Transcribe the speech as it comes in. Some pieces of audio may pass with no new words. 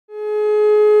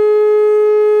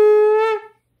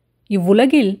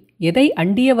இவ்வுலகில் எதை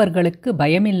அண்டியவர்களுக்கு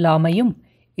பயமில்லாமையும்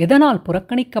எதனால்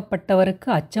புறக்கணிக்கப்பட்டவருக்கு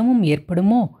அச்சமும்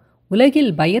ஏற்படுமோ,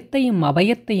 உலகில் பயத்தையும்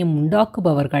அபயத்தையும்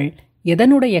உண்டாக்குபவர்கள்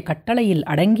எதனுடைய கட்டளையில்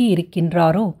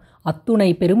அடங்கியிருக்கின்றாரோ அத்துணை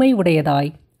பெருமை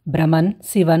உடையதாய், பிரமன்,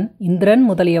 சிவன், இந்திரன்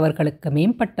முதலியவர்களுக்கு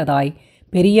மேம்பட்டதாய்,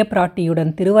 பெரிய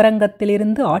பிராட்டியுடன்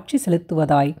திருவரங்கத்திலிருந்து ஆட்சி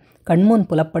செலுத்துவதாய் கண்முன்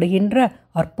புலப்படுகின்ற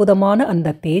அற்புதமான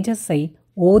அந்த தேஜஸை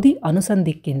ஓதி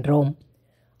அனுசந்திக்கின்றோம்.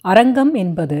 அரங்கம்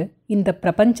என்பது இந்த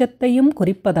பிரபஞ்சத்தையும்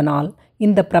குறிப்பதனால்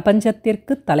இந்த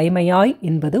பிரபஞ்சத்திற்கு தலைமையாய்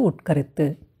என்பது உட்கருத்து.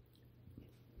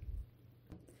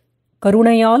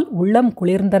 கருணையால் உள்ளம்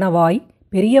குளிர்ந்தனவாய்,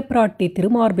 பெரிய பிராட்டி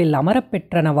திருமார்பில்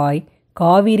அமரப்பெற்றனவாய்,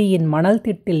 காவிரியின் மணல்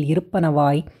திட்டில்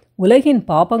இருப்பனவாய், உலகின்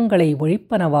பாபங்களை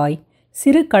ஒழிப்பனவாய்,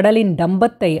 சிறு கடலின்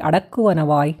டம்பத்தை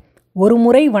அடக்குவனவாய்,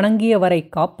 ஒருமுறை வணங்கியவரை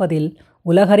காப்பதில்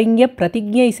உலகறிஞ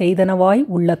பிரதிஜை செய்தனவாய்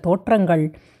உள்ள தோற்றங்கள்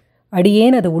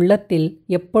அடியேனது உள்ளத்தில்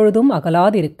எப்பொழுதும்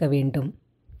அகலாதிருக்க வேண்டும்.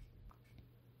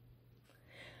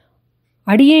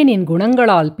 அடியேனின்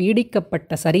குணங்களால்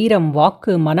பீடிக்கப்பட்ட சரீரம்,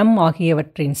 வாக்கு, மனம்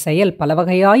ஆகியவற்றின் செயல்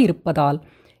பலவகையாயிருப்பதால்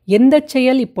எந்தச்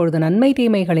செயல் இப்பொழுது நன்மை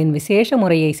தீமைகளின் விசேஷ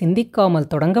முறையை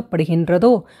சிந்திக்காமல்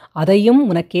தொடங்கப்படுகின்றதோ அதையும்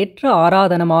உனக்கேற்ற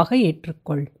ஆராதனமாக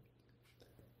ஏற்றுக்கொள்.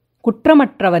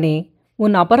 குற்றமற்றவனே,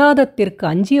 உன் அபராதத்திற்கு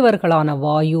அஞ்சியவர்களான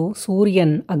வாயு,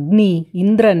 சூரியன், அக்னி,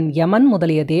 இந்திரன், யமன்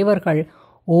முதலிய தேவர்கள்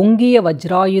ஓங்கிய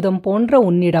வஜ்ராயுதம் போன்ற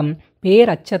உன்னிடம்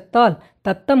பேரச்சத்தால்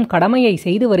தத்தம் கடமையை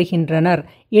செய்து வருகின்றனர்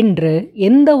என்று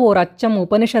எந்த ஓர் அச்சம்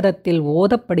உபனிஷதத்தில்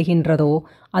ஓதப்படுகின்றதோ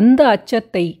அந்த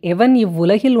அச்சத்தை எவன்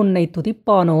இவ்வுலகில் உன்னை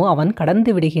துதிப்பானோ அவன்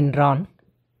கடந்து விடுகின்றான்.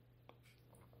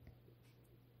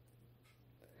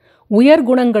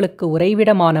 உயர்குணங்களுக்கு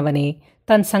உறைவிடமானவனே,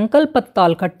 தன்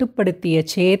சங்கல்பத்தால் கட்டுப்படுத்திய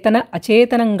சேதன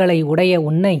அச்சேதனங்களை உடைய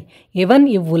உன்னை எவன்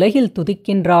இவ்வுலகில்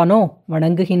துதிக்கின்றானோ,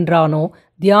 வணங்குகின்றானோ,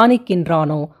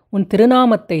 தியானிக்கின்றானோ, உன்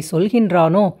திருநாமத்தை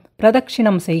சொல்கின்றானோ,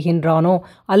 பிரதட்சிணம் செய்கின்றானோ,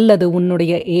 அல்லது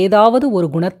உன்னுடைய ஏதாவது ஒரு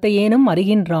குணத்தையேனும்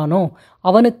அறிகின்றானோ,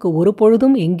 அவனுக்கு ஒரு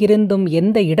பொழுதும் எங்கிருந்தும்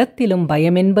எந்த இடத்திலும்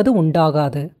பயமென்பது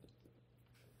உண்டாகாது.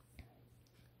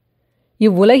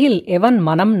 இவ்வுலகில் எவன்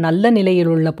மனம் நல்ல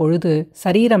நிலையிலுள்ள பொழுது,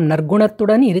 சரீரம்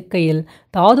நற்குணத்துடன் இருக்கையில்,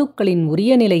 தாதுக்களின்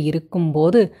உரிய நிலை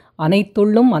இருக்கும்போது,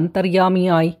 அனைத்துள்ளும்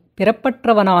அந்தர்யாமியாய்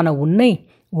பிறப்பற்றவனான உன்னை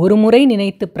ஒருமுறை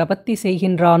நினைத்து பிரபத்தி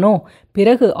செய்கின்றானோ,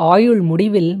 பிறகு ஆயுள்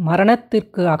முடிவில்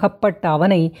மரணத்திற்கு அகப்பட்ட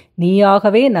அவனை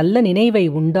நீயாகவே நல்ல நினைவை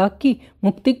உண்டாக்கி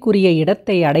முக்திக்குரிய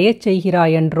இடத்தை அடையச்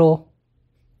செய்கிறாயன்றோ.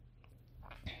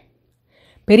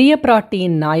 பெரிய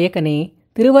பிராட்டியின் நாயகனே,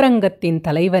 திருவரங்கத்தின்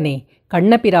தலைவனே,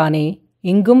 கண்ணபிரானே,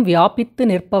 எங்கும் வியாபித்து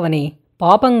நிற்பவனே,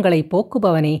 பாபங்களை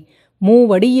போக்குபவனே,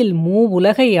 மூவடியில்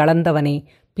உலகை அளந்தவனே,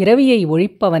 பிறவியை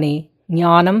ஒழிப்பவனே,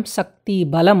 ஞானம், சக்தி,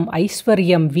 பலம்,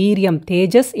 ஐஸ்வர்யம், வீரியம்,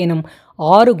 தேஜஸ் எனும்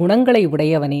 6 குணங்களை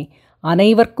உடையவனே,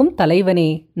 அனைவர்க்கும் தலைவனே,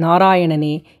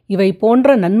 நாராயணனே, இவை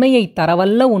போன்ற நன்மையை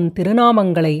தரவல்ல உன்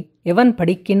திருநாமங்களை எவன்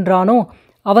படிக்கின்றானோ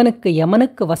அவனுக்கு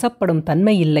யமனுக்கு வசப்படும்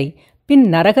தன்மை இல்லை. பின்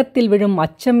நரகத்தில் விழும்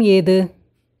அச்சம் ஏது?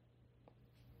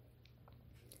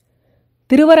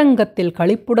 திருவரங்கத்தில்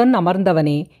களிப்புடன்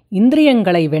அமர்ந்தவனே,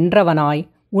 இந்திரியங்களை வென்றவனாய்,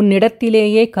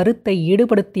 உன்னிடத்திலேயே கருத்தை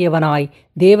ஈடுபடுத்தியவனாய்,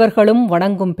 தேவர்களும்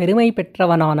வணங்கும் பெருமை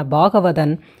பெற்றவனான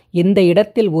பாகவதன் எந்த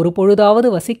இடத்தில் ஒரு பொழுதாவது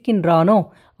வசிக்கின்றானோ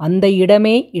அந்த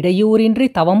இடமே இடையூறின்றி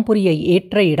தவம் புரிய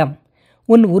ஏற்ற இடம்.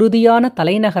 உன் உறுதியான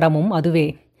தலைநகரமும் அதுவே.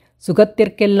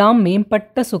 சுகத்திற்கெல்லாம்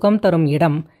மேம்பட்ட சுகம் தரும்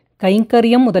இடம்.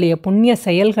 கைங்கரியம் முதலிய புண்ணிய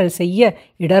செயல்கள் செய்ய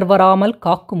இடர்வராமல்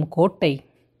காக்கும் கோட்டை.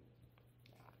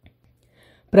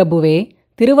 பிரபுவே,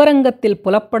 திருவரங்கத்தில்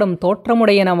புலப்படும்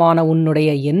தோற்றமுடையனவான உன்னுடைய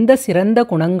எந்த சிறந்த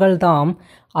குணங்கள்தாம்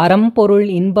அறம், பொருள்,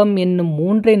 இன்பம் என்னும்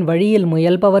 3 வழியில்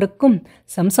முயல்பவருக்கும்,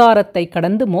 சம்சாரத்தை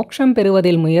கடந்து மோட்சம்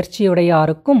பெறுவதில்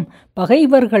முயற்சியுடையாருக்கும்,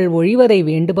 பகைவர்கள் ஒழிவதை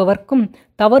வேண்டுபவர்க்கும்,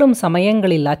 தவறும்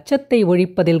சமயங்களில் அச்சத்தை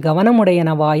ஒழிப்பதில்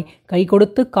கவனமுடையனவாய், கை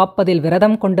கொடுத்து காப்பதில்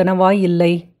விரதம் கொண்டனவாய்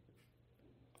இல்லை.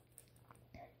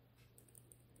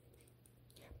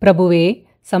 பிரபுவே,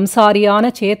 சம்சாரியான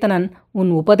சேத்தனன் உன்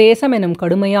உபதேசம் எனும்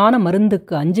கடுமையான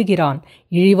மருந்துக்கு அஞ்சுகிறான்.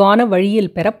 இழிவான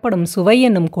வழியில் பெறப்படும் சுவை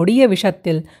என்னும் கொடிய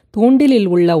விஷத்தில் தூண்டிலில்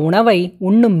உள்ள உணவை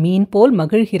உண்ணும் மீன் போல்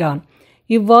மகிழ்கிறான்.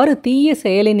 இவ்வாறு தீய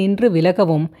செயலினின்று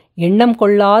விலகவும் எண்ணம்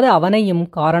கொள்ளாத அவனையும்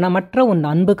காரணமற்ற உன்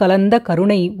அன்பு கலந்த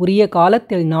கருணை உரிய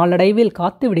காலத்தில் நாளடைவில்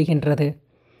காத்துவிடுகின்றது.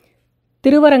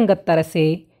 திருவரங்கத்தரசே,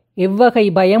 எவ்வகை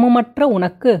பயமுமற்ற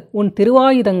உனக்கு உன்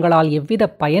திருவாயுதங்களால்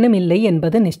எவ்வித பயனுமில்லை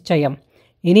என்பது நிச்சயம்.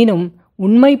 எனினும்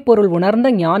உண்மை பொருள் உணர்ந்த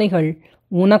ஞானிகள்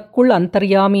உனக்குள்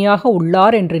அந்தர்யாமியாக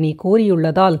உள்ளார் என்று நீ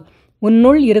கூறியுள்ளதால்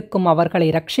உன்னுள் இருக்கும் அவர்களை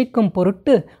ரட்சிக்கும்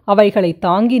பொருட்டு அவைகளை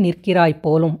தாங்கி நிற்கிறாய்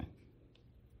போலும்.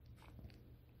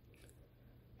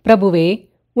 பிரபுவே,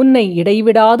 உன்னை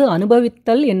இடைவிடாது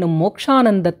அனுபவித்தல் என்னும்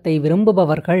மோக்ஷானந்தத்தை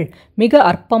விரும்புபவர்கள் மிக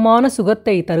அற்பமான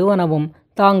சுகத்தை தருவனவும்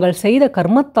தாங்கள் செய்த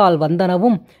கர்மத்தால்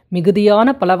வந்தனவும் மிகுதியான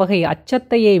பலவகை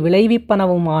அச்சத்தையே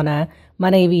விளைவிப்பனவுமான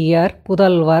மனைவியர்,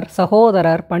 புதல்வர்,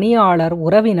 சகோதரர், பணியாளர்,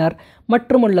 உறவினர்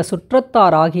மற்றுமுள்ள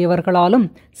சுற்றத்தார் ஆகியவர்களாலும்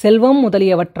செல்வம்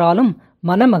முதலியவற்றாலும்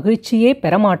மனமகிழ்ச்சியே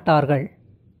பெறமாட்டார்கள்.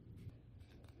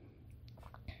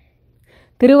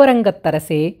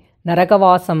 திருவரங்கத்தரசே,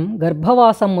 நரகவாசம்,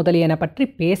 கர்ப்பவாசம் முதலியன பற்றி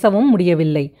பேசவும்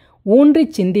முடியவில்லை.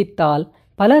 ஊன்றிச் சிந்தித்தால்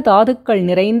பல தாதுக்கள்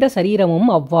நிறைந்த சரீரமும்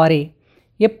அவ்வாறே.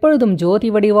 எப்பொழுதும் ஜோதி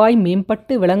வடிவாய்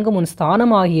மேம்பட்டு விளங்கும் உன்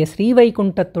ஸ்தானமாகிய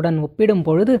ஸ்ரீவைகுண்டத்துடன் ஒப்பிடும்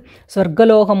பொழுது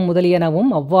சொர்க்கலோகம் முதலியனவும்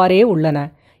அவ்வாறே உள்ளன.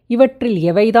 இவற்றில்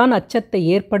எவைதான் அச்சத்தை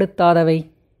ஏற்படுத்தாதவை?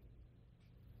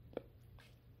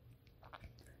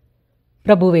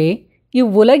 பிரபுவே,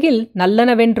 இவ்வுலகில்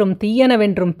நல்லனவென்றும்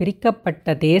தீயனவென்றும்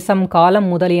பிரிக்கப்பட்ட தேசம், காலம்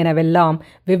முதலியனவெல்லாம்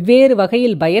வெவ்வேறு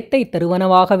வகையில் பயத்தை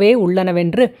தருவனவாகவே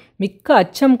உள்ளனவென்று மிக்க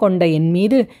அச்சம் கொண்ட என்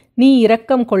மீது நீ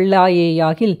இரக்கம்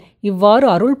கொள்ளாயேயாகில் இவ்வாறு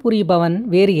அருள் புரிபவன்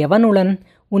வேறு எவனுளன்?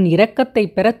 உன் இரக்கத்தை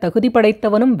பெற தகுதி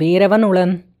படைத்தவனும்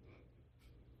வேறெவனுளன்?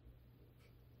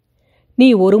 நீ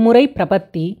ஒருமுறை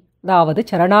பிரபத்தி, அதாவது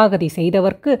சரணாகதி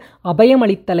செய்தவர்க்கு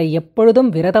அபயமளித்தலை எப்பொழுதும்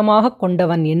விரதமாக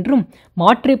கொண்டவன் என்றும்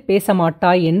மாற்றிப் பேச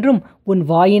மாட்டாய் என்றும் உன்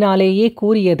வாயினாலேயே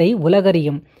கூறியதை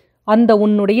உலகறியும். அந்த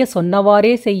உன்னுடைய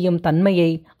சொன்னவாறே செய்யும் தன்மையை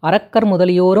அரக்கர்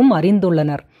முதலியோரும்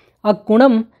அறிந்துள்ளனர்.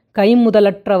 அக்குணம்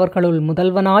கைமுதலற்றவர்களுள்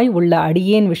முதல்வனாய் உள்ள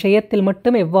அடியேன் விஷயத்தில்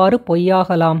மட்டும் எவ்வாறு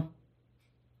பொய்யாகலாம்?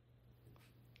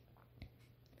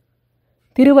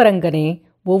 திருவரங்கனே,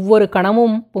 ஒவ்வொரு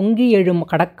கணமும் பொங்கி எழும்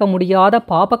கடக்க முடியாத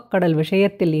பாபக்கடல்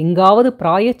விஷயத்தில் எங்காவது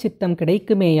பிராயச்சித்தம்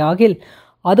கிடைக்குமேயாகில்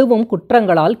அதுவும்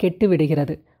குற்றங்களால்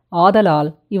கெட்டுவிடுகிறது. ஆதலால்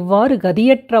இவ்வாறு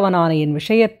கதியற்றவனான என்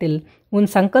விஷயத்தில் உன்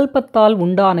சங்கல்பத்தால்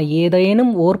உண்டான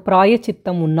ஏதேனும் ஓர்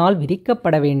பிராயச்சித்தம் உன்னால்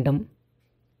விதிக்கப்பட வேண்டும்.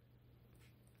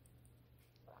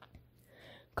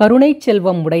 கருணைச்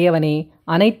செல்வம் உடையவனே,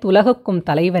 அனைத்துலகுக்கும்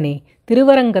தலைவனே,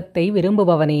 திருவரங்கத்தை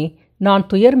விரும்புபவனே, நான்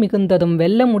துயர் மிகுந்ததும்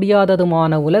வெல்ல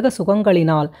முடியாததுமான உலக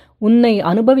சுகங்களினால் உன்னை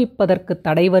அனுபவிப்பதற்கு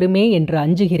தடை வருமே என்று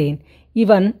அஞ்சுகிறேன்.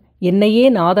 இவன் என்னையே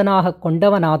நாதனாகக்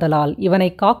கொண்டவனாதலால் இவனை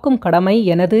காக்கும் கடமை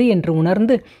எனது என்று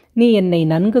உணர்ந்து நீ என்னை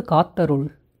நன்கு காத்தருள்.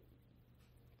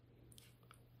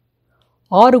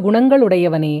 6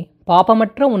 குணங்களுடையவனே,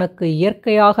 பாபமற்ற உனக்கு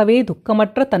இயற்கையாகவே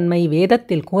துக்கமற்ற தன்மை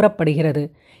வேதத்தில் கூறப்படுகிறது.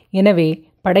 எனவே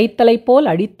படைத்தலைப் போல்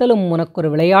அடித்தலும் உனக்கொரு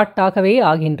விளையாட்டாகவே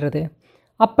ஆகின்றது.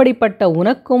 அப்படிப்பட்ட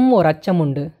உனக்கும் ஓர்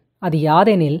அச்சமுண்டு. அது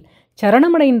யாதெனில்,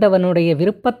 சரணமடைந்தவனுடைய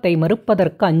விருப்பத்தை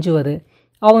மறுப்பதற்கு அஞ்சுவது,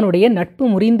 அவனுடைய நட்பு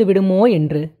முறிந்து விடுமோ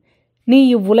என்று. நீ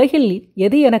இவ்வுலகில்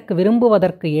எது எனக்கு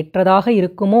விரும்புவதற்கு ஏற்றதாக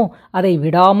இருக்குமோ அதை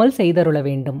விடாமல் செய்தருள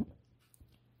வேண்டும்.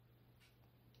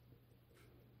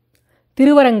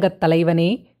 திருவரங்கத் தலைவனே,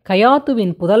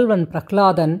 கயாத்துவின் புதல்வன்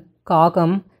பிரஹ்லாதன்,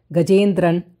 காகம்,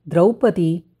 கஜேந்திரன்,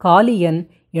 திரௌபதி, காளியன்,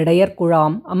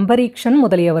 இடையர்குழாம், அம்பரீக்ஷன்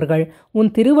முதலியவர்கள் உன்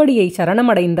திருவடியை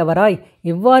சரணமடைந்தவராய்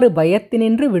எவ்வாறு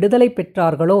பயத்தினின்று விடுதலை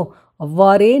பெற்றார்களோ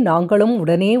அவ்வாறே நாங்களும்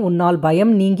உடனே உன்னால்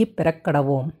பயம் நீங்கிப்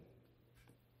பெறக்கடவோம்.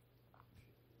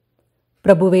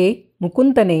 பிரபுவே,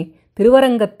 முகுந்தனே,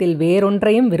 திருவரங்கத்தில்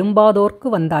வேறொன்றையும் விரும்பாதோர்க்கு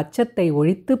வந்த அச்சத்தை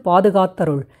ஒழித்து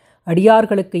பாதுகாத்தருள்.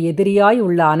 அடியார்களுக்கு எதிரியாய்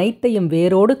உள்ள அனைத்தையும்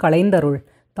வேரோடு களைந்தருள்.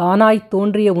 தானாய்த்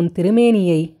தோன்றிய உன்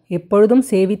திருமேனியை எப்பொழுதும்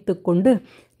சேவித்து கொண்டு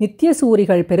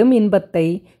நித்தியசூரிகள் பெரும் இன்பத்தை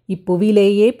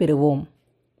இப்புவிலேயே பெறுவோம்.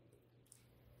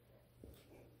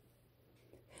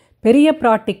 பெரிய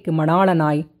பிராட்டிக்கு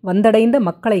மணாளனாய் வந்தடைந்த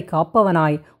மக்களை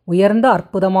காப்பவனாய் உயர்ந்த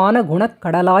அற்புதமான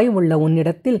குணக்கடலாய் உள்ள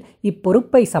உன்னிடத்தில்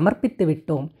இப்பொறுப்பை சமர்ப்பித்து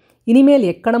விட்டோம். இனிமேல்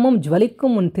எக்கணமும்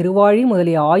ஜுவலிக்கும் உன் திருவாழி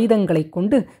முதலிய ஆயுதங்களைக்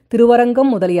கொண்டு திருவரங்கம்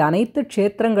முதலிய அனைத்து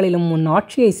க்ஷேத்திரங்களிலும் உன்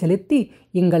ஆட்சியை செலுத்தி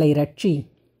எங்களை ரட்சி.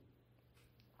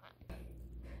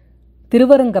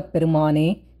 திருவரங்கப் பெருமானே,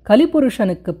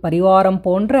 கலிபுருஷனுக்கு பரிவாரம்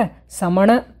போன்ற சமண,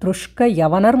 துருஷ்க,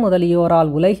 யவனர் முதலியோரால்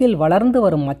உலகில் வளர்ந்து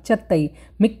வரும் அச்சத்தை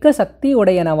மிக்க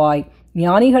சக்தியுடையனவாய்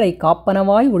ஞானிகளை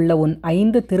காப்பனவாய் உள்ள உன்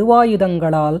 5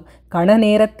 திருவாயுதங்களால் கண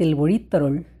நேரத்தில்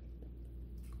ஒழித்தருள்.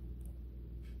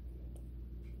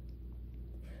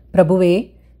 பிரபுவே,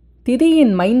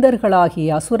 திதியின் மைந்தர்களாகிய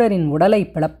அசுரரின் உடலை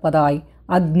பிளப்பதாய்,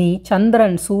 அக்னி,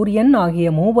 சந்திரன், சூரியன் ஆகிய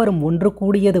மூவரும் ஒன்று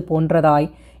கூடியது போன்றதாய்,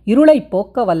 இருளை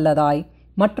போக்க வல்லதாய்,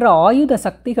 மற்ற ஆயுத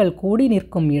சக்திகள் கூடி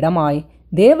நிற்கும் இடமாய்,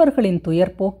 தேவர்களின்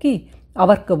துயர் போக்கி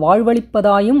அவர்க்கு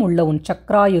வாழ்வளிப்பதாயும் உள்ள உன்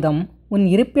சக்கராயுதம் உன்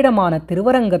இருப்பிடமான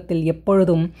திருவரங்கத்தில்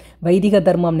எப்பொழுதும் வைதிக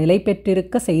தர்மம் நிலை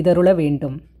பெற்றிருக்க செய்தருள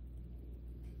வேண்டும்.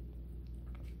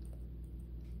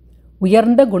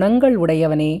 உயர்ந்த குணங்கள்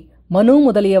உடையவனே, மனு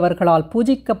முதலியவர்களால்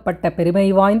பூஜிக்கப்பட்ட பெருமை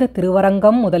வாய்ந்த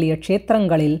திருவரங்கம் முதலிய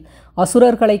க்ஷேத்திரங்களில்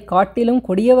அசுரர்களைக் காட்டிலும்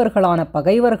கொடியவர்களான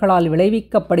பகைவர்களால்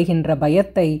விளைவிக்கப்படுகின்ற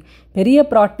பயத்தை பெரிய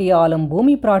பிராட்டியாலும்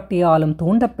பூமி பிராட்டியாலும்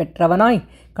தூண்டப் பெற்றவனாய்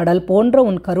கடல் போன்ற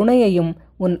உன் கருணையையும்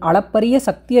உன் அளப்பரிய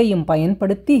சக்தியையும்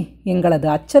பயன்படுத்தி எங்களது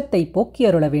அச்சத்தை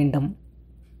போக்கியருள வேண்டும்.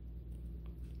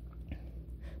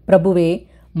 பிரபுவே,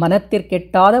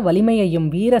 மனத்திற்கெட்டாத வலிமையையும்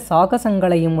வீர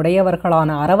சாகசங்களையும்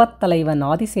உடையவர்களான அறவத்தலைவன்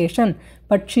ஆதிசேஷன்,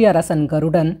 பட்சியரசன்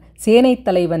கருடன், சேனைத்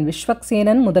தலைவன்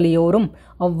விஸ்வக்சேனன் முதலியோரும்,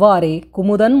 அவ்வாறே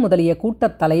குமுதன் முதலிய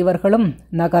கூட்டத் தலைவர்களும்,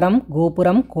 நகரம்,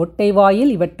 கோபுரம், கோட்டை வாயில்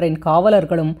இவற்றின்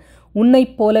காவலர்களும்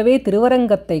உன்னைப் போலவே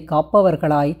திருவரங்கத்தை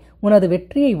காப்பவர்களாய் உனது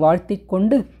வெற்றியை வாழ்த்திக்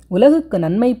கொண்டு உலகுக்கு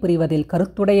நன்மை புரிவதில்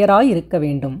கருத்துடையராயிருக்க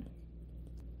வேண்டும்.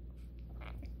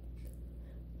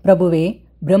 பிரபுவே,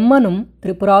 பிரம்மனும்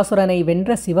திரிபுராசுரனை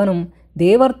வென்ற சிவனும்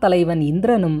தேவர் தலைவன்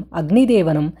இந்திரனும்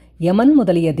அக்னிதேவனும் யமன்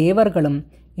முதலிய தேவர்களும்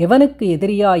எவனுக்கு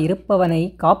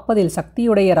எதிரியாயிருப்பவனை காப்பதில்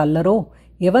சக்தியுடையர் அல்லரோ?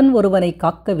 எவன் ஒருவனை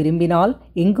காக்க விரும்பினால்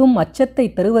எங்கும்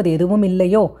அச்சத்தை தருவது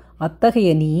எதுவுமில்லையோ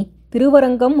அத்தகைய நீ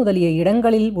திருவரங்கம் முதலிய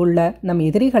இடங்களில் உள்ள நம்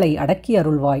எதிரிகளை அடக்கி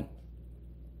அருள்வாய்.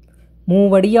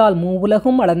 மூவடியால்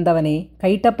மூவுலகும் அளந்தவனே,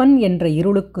 கைட்டபன் என்ற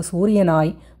இருளுக்கு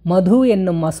சூரியனாய், மது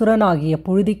என்னும் அசுரனாகிய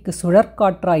புழுதிக்கு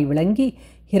சுழற்காற்றாய் விளங்கி,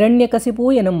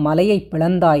 ஹிரண்யகசிபு எனும் மலையைப்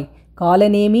பிளந்தாய்,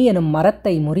 காலநேமி எனும்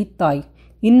மரத்தை முறித்தாய்.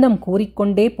 இன்னம்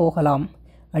கூறிக்கொண்டே போகலாம்.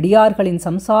 அடியார்களின்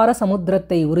சம்சார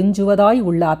சமுத்திரத்தை உறிஞ்சுவதாய்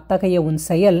உள்ள அத்தகைய உன்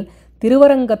செயல்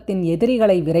திருவரங்கத்தின்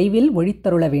எதிரிகளை விரைவில்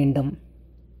ஒழித்தருள வேண்டும்.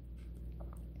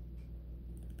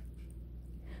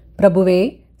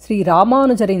 பிரபுவே, ஸ்ரீ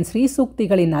ராமானுஜரின்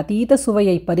ஸ்ரீசூக்திகளின் அதீத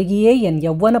சுவையை பருகியே என்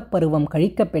யௌவனப் பருவம்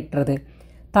கழிக்கப் பெற்றது.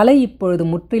 தலை இப்பொழுது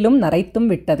முற்றிலும் நரைத்தும்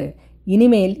விட்டது.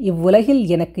 இனிமேல் இவ்வுலகில்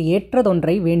எனக்கு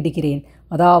ஏற்றதொன்றை வேண்டுகிறேன்.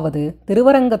 அதாவது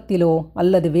திருவரங்கத்திலோ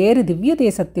அல்லது வேறு திவ்ய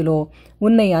தேசத்திலோ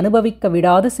உன்னை அனுபவிக்க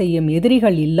விடாது செய்யும்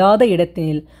எதிரிகள் இல்லாத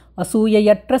இடத்தினில்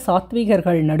அசூயையற்ற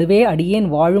சாத்விகர்கள் நடுவே அடியேன்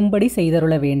வாழும்படி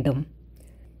செய்தருள வேண்டும்.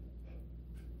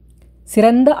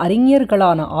 சிறந்த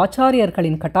அறிஞர்களான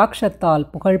ஆச்சாரியர்களின் கட்டாட்சத்தால்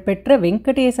புகழ்பெற்ற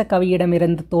வெங்கடேச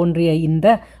கவியிடமிருந்து தோன்றிய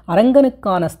இந்த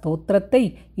அரங்கனுக்கான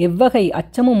ஸ்தோத்திரத்தை எவ்வகை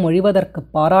அச்சமும் ஒழிவதற்கு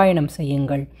பாராயணம்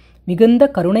செய்யுங்கள். மிகுந்த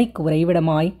கருணைக்கு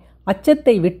உறைவிடமாய்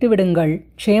அச்சத்தை விட்டுவிடுங்கள்,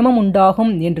 க்ஷேமம்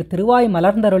உண்டாகும் என்று திருவாய்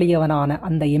மலர்ந்தருளியவனான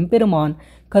அந்த எம்பெருமான்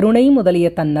கருணை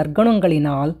முதலிய தன்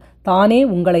நற்குணங்களினால் தானே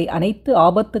உங்களை அனைத்து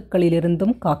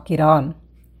ஆபத்துக்களிலிருந்தும் காக்கிறான்.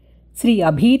 ஸ்ரீ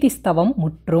அபீதி ஸ்தவம்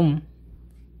முற்றும்.